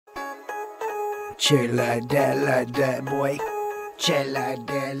Chill like that, boy. Chill like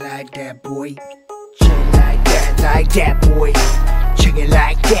that, boy. Chill like that, boy. Check it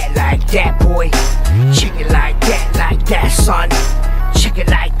like that, boy. Check it like that, son. Check it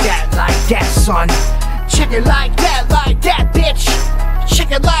like that, son. Check it like that, bitch.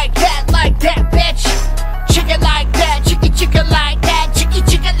 Check it like that, bitch. Check it like that, chicky like that, chicky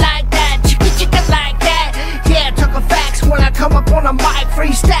like that, chicky like that. Yeah, talking facts when I come up on a mic.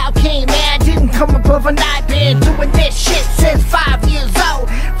 Freestyle king, man, didn't come up overnight. Been doing this shit since 5 years old.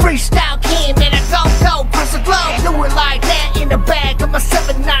 Freestyle king, man, I go across the globe. Do it like that in the back of my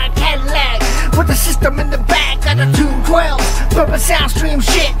 7.9 Cadillac, with the system in the back, got a 212, purple sound stream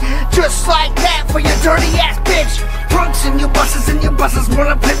shit, just like that for your dirty ass bitch. Punks and you buses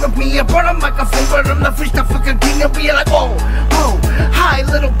wanna play with me. I brought a microphone, but I'm the freestyle fucking king. And be like, oh, hi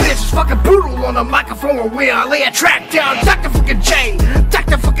little bitch, it's fucking brutal on the microphone where I lay a track down. Dr. fucking J,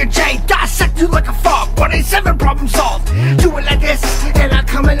 dissect you like a frog. 187 problem solved. Do it like this, and I'm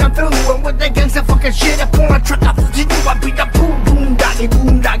coming on through. And with the gangsta fucking shit up on a truck, I to you, I beat the boom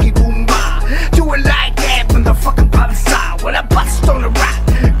doggy boom ba. Do it like that from the fucking pop side when I bust on the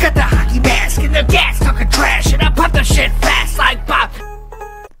rock. Got the hockey mask and the gas talking trash, and I pop the shit fast like pop.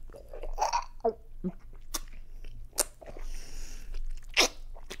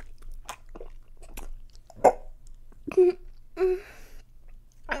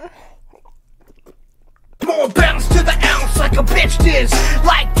 More bounce to the ounce like a bitch diz.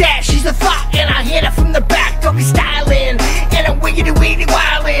 Like that, she's a thought, and I hit her from the back, doggy styling, and I'm wiggity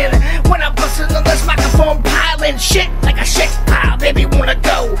wildin'. When I'm bustin' on this microphone, piling shit like a shit pile. Baby wanna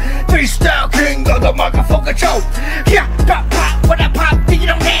go freestyle king of the microphone control. Yeah, pop, when I pop, digging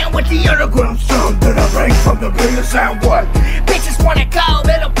them down with the underground sound that I bring from the biggest sound. What? Bitches wanna go,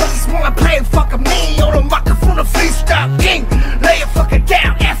 little pussies wanna play fucking me on the microphone, the freestyle king. Lay it fucking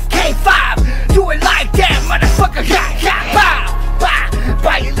down, FK5. Do it like that, motherfucker.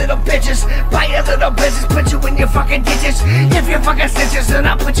 Bye, you little bitches. Bye, you little bitches. Put you in your fucking ditches. If you're fucking stitches, then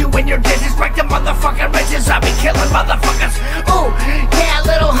I'll put you in your ditches. Break the motherfucking riches. I'll be killing motherfuckers. Ooh, yeah,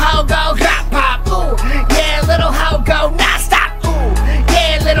 little hoe go pop. Ooh, yeah, little hoe go nah stop. Ooh,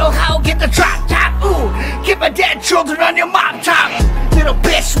 yeah, little hoe get the drop top. Ooh, get my dead children on your mop top. Little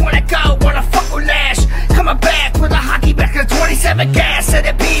bitch wanna fuck with Lash. Coming back with a hockey back to 27 gas and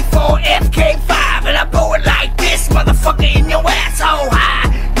a B4 FK5, and I blow it like this, motherfucker.